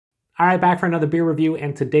All right, back for another beer review,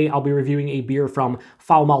 and today I'll be reviewing a beer from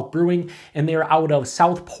Foulmouthed Brewing, and they're out of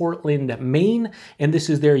South Portland, Maine, and this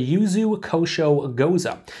is their Yuzu Koshō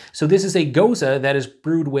Gose. So this is a Gose that is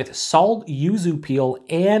brewed with salt, yuzu peel,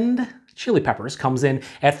 and chili peppers. Comes in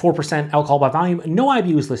at 4% alcohol by volume. No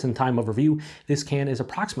IBUs listed in time of review. This can is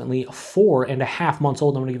approximately 4.5 months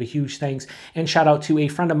old. I'm going to give a huge thanks and shout out to a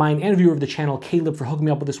friend of mine and viewer of the channel, Caleb, for hooking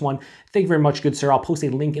me up with this one. Thank you very much, good sir. I'll post a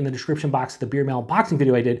link in the description box to the beer mail unboxing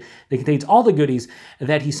video I did that contains all the goodies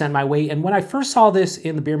that he sent my way. And when I first saw this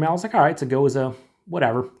in the beer mail, I was like, all right, it's a Gose,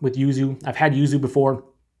 whatever, with yuzu. I've had yuzu before.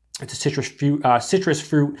 It's a citrus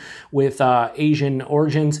fruit with Asian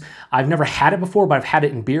origins. I've never had it before, but I've had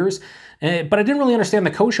it in beers. But I didn't really understand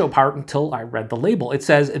the kosho part until I read the label. It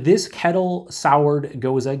says, this kettle-soured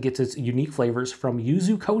Gose gets its unique flavors from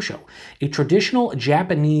Yuzu Koshō, a traditional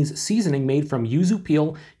Japanese seasoning made from yuzu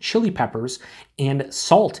peel, chili peppers, and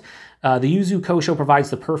salt. The Yuzu Koshō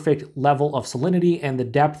provides the perfect level of salinity and the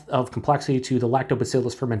depth of complexity to the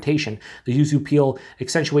lactobacillus fermentation. The yuzu peel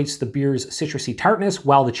accentuates the beer's citrusy tartness,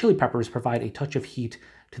 while the chili peppers provide a touch of heat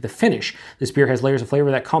to the finish. This beer has layers of flavor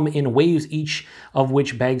that come in waves, each of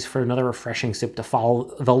which begs for another refreshing sip to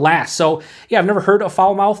follow the last. So yeah, I've never heard of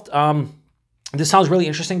Foulmouthed. This sounds really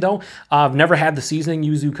interesting though. I've never had the seasoning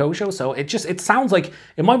Yuzu Koshō, so it sounds like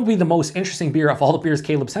it might be the most interesting beer of all the beers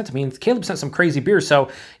Caleb sent to me. And Caleb sent some crazy beers, so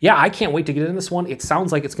yeah, I can't wait to get in this one. It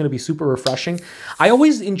sounds like it's going to be super refreshing. I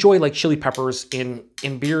always enjoy like chili peppers in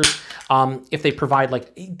beers if they provide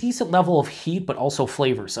like a decent level of heat but also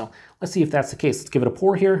flavor. So let's see if that's the case. Let's give it a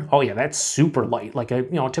pour here. Oh yeah, that's super light, like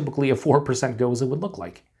typically a 4% Gose would look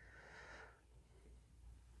like.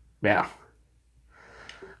 Yeah.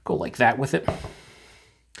 Go like that with it.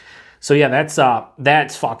 So yeah,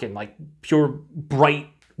 that's fucking like pure bright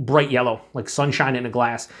yellow, like sunshine in a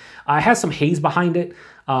glass. It has some haze behind it.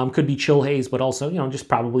 Could be chill haze, but also, just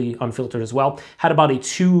probably unfiltered as well. Had about a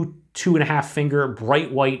 2.5 finger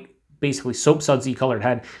bright white, basically soap sudsy colored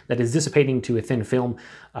head that is dissipating to a thin film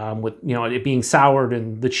with, it being soured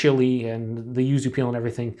and the chili and the yuzu peel and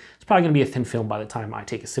everything. It's probably going to be a thin film by the time I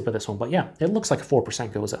take a sip of this one. But yeah, it looks like a 4%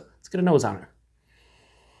 Gose. Let's get a nose on it.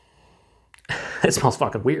 It smells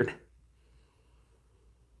fucking weird.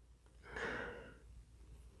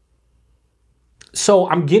 So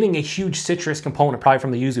I'm getting a huge citrus component probably from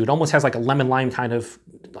the yuzu. It almost has like a lemon lime kind of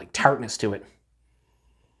like tartness to it.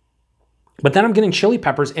 But then I'm getting chili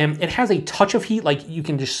peppers, and it has a touch of heat. Like you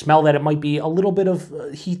can just smell that it might be a little bit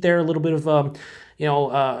of heat there, a little bit of,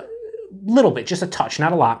 little bit, just a touch,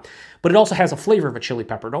 not a lot. But it also has a flavor of a chili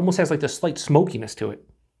pepper. It almost has like this slight smokiness to it.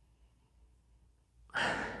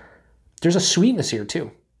 There's a sweetness here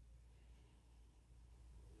too.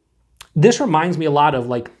 This reminds me a lot of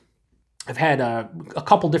like, I've had a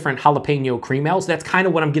couple different jalapeno cream ales. That's kind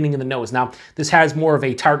of what I'm getting in the nose. Now, this has more of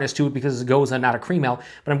a tartness to it because it goes not a cream ale,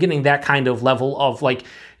 but I'm getting that kind of level of like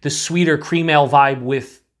the sweeter cream ale vibe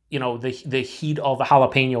with, the heat of the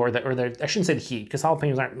jalapeno or the I shouldn't say the heat because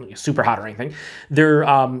jalapenos aren't really super hot or anything. They're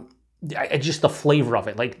just the flavor of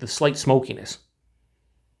it, like the slight smokiness.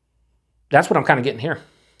 That's what I'm kind of getting here.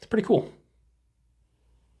 It's pretty cool.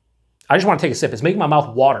 I just want to take a sip. It's making my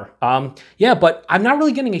mouth water. Yeah, but I'm not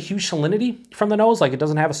really getting a huge salinity from the nose. Like it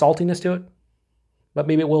doesn't have a saltiness to it. But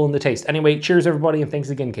maybe it will in the taste. Anyway, cheers everybody, and thanks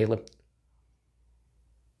again, Caleb.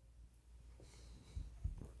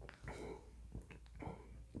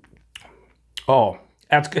 Oh,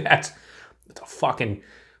 that's good. That's a fucking...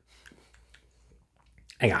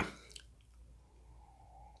 Hang on.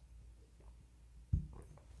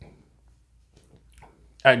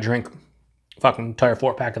 I drink fucking entire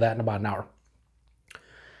 4-pack of that in about an hour.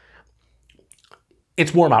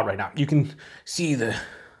 It's warm out right now. You can see the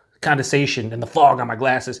condensation and the fog on my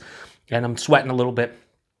glasses, and I'm sweating a little bit.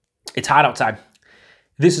 It's hot outside.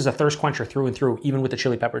 This is a thirst quencher through and through, even with the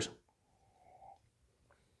chili peppers.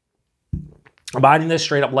 I'm buying this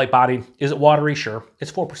straight up light body. Is it watery? Sure.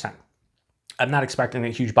 It's 4%. I'm not expecting a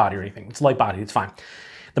huge body or anything. It's light body. It's fine.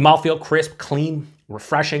 The mouthfeel, crisp, clean,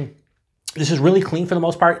 refreshing. This is really clean for the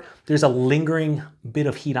most part. There's a lingering bit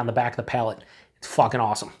of heat on the back of the palate. It's fucking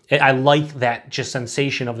awesome. I like that just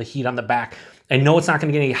sensation of the heat on the back. I know it's not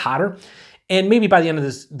going to get any hotter. And maybe by the end of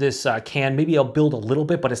this can, maybe it'll build a little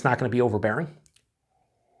bit, but it's not going to be overbearing.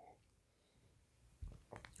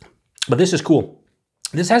 But this is cool.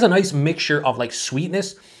 This has a nice mixture of like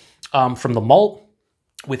sweetness from the malt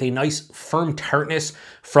with a nice firm tartness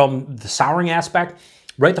from the souring aspect.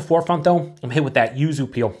 Right at the forefront though, I'm hit with that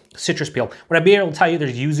yuzu peel, citrus peel. Would I be able to tell you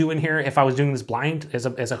there's yuzu in here if I was doing this blind as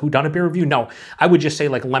a whodunit beer review? No, I would just say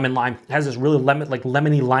like lemon lime. It has this really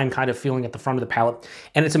lemony lime kind of feeling at the front of the palate.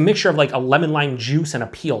 And it's a mixture of like a lemon lime juice and a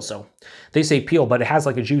peel. So they say peel, but it has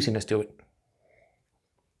like a juiciness to it.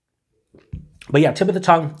 But yeah, tip of the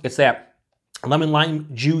tongue, it's that lemon lime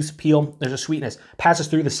juice peel. There's a sweetness. Passes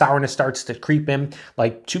through, the sourness starts to creep in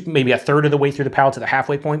like maybe a third of the way through the palate to the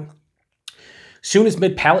halfway point. Soon as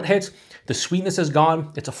mid-palate hits, the sweetness is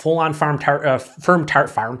gone. It's a full-on firm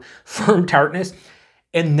tartness.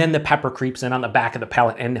 And then the pepper creeps in on the back of the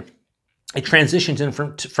palate. And it transitions in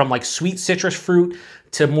from like sweet citrus fruit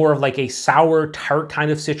to more of like a sour tart kind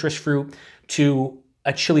of citrus fruit to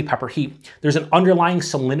a chili pepper heat. There's an underlying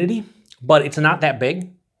salinity, but it's not that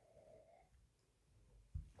big.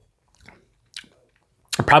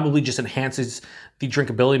 It probably just enhances the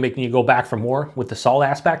drinkability, making you go back for more with the salt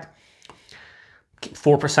aspect.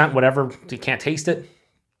 4%, whatever, you can't taste it.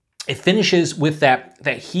 It finishes with that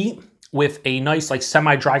heat with a nice like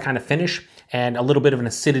semi-dry kind of finish and a little bit of an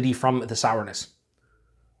acidity from the sourness.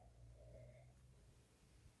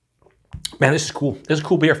 Man, this is cool. This is a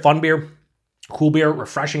cool beer, fun beer, cool beer,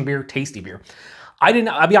 refreshing beer, tasty beer.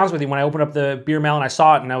 I'll be honest with you, when I opened up the beer mail and I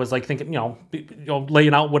saw it and I was like thinking,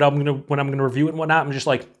 laying out when I'm gonna review it and whatnot, I'm just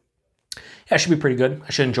like, yeah, it should be pretty good.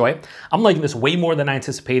 I should enjoy it. I'm liking this way more than I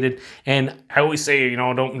anticipated. And I always say,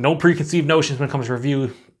 no preconceived notions when it comes to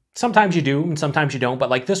review. Sometimes you do and sometimes you don't. But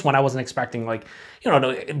like this one, I wasn't expecting like,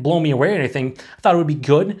 to blow me away or anything. I thought it would be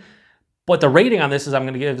good. But the rating on this is I'm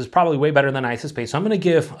going to give is probably way better than I anticipated. So I'm going to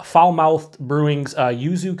give Foulmouthed Brewing's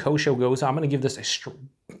Yuzu Koshō Gose. I'm going to give this I'm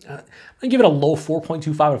going to give it a low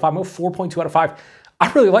 4.25 out of 5. I'm going to 4.2 out of 5.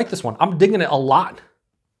 I really like this one. I'm digging it a lot.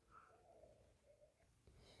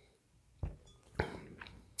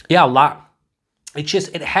 Yeah, a lot.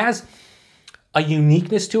 It has a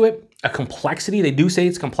uniqueness to it, a complexity. They do say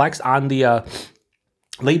it's complex on the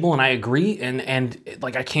label, and I agree. And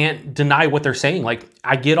like, I can't deny what they're saying. Like,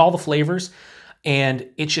 I get all the flavors, and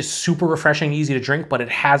it's just super refreshing, easy to drink, but it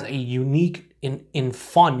has a unique, in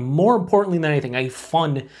fun, more importantly than anything, a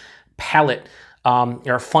fun palate,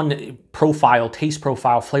 or a fun profile, taste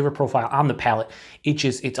profile, flavor profile on the palate.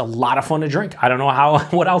 It's a lot of fun to drink. I don't know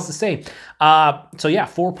what else to say. So yeah,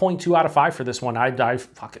 4.2 out of 5 for this one. I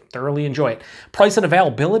fucking thoroughly enjoy it. Price and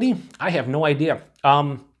availability, I have no idea.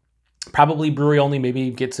 Probably brewery only, maybe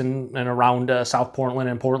gets in and around South Portland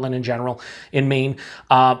and Portland in general in Maine.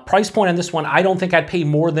 Price point on this one, I don't think I'd pay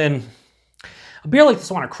more than a beer like this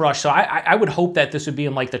one, a crush. So I would hope that this would be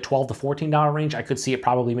in like the $12 to $14 range. I could see it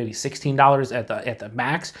probably maybe $16 at the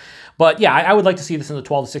max. But yeah, I would like to see this in the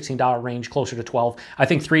 $12 to $16 range, closer to $12. I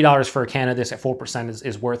think $3 for a can of this at 4%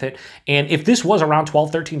 is worth it. And if this was around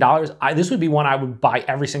 $12, $13, this would be one I would buy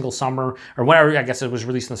every single summer or whenever. I guess it was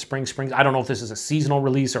released in the springs. I don't know if this is a seasonal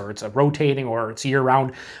release or it's a rotating or it's year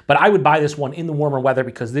round, but I would buy this one in the warmer weather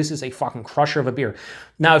because this is a fucking crusher of a beer.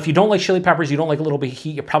 Now, if you don't like chili peppers, you don't like a little bit of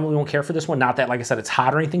heat, you probably won't care for this one. Not that, like I said, it's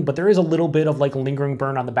hot or anything, but there is a little bit of like lingering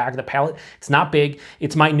burn on the back of the palate. It's not big,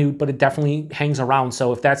 it's minute, but it definitely hangs around.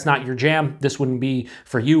 So if that's not your jam, this wouldn't be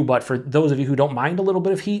for you. But for those of you who don't mind a little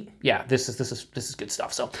bit of heat, yeah, this is good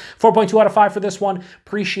stuff. So 4.2 out of 5 for this one.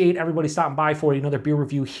 Appreciate everybody stopping by for another beer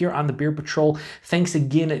review here on the Beer Patrol. Thanks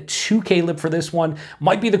again to Caleb for this one.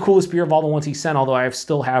 Might be the coolest beer of all the ones he sent, although I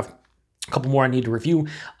still have a couple more I need to review.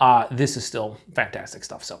 This is still fantastic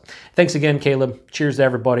stuff. So thanks again, Caleb. Cheers to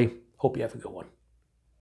everybody. Hope you have a good one.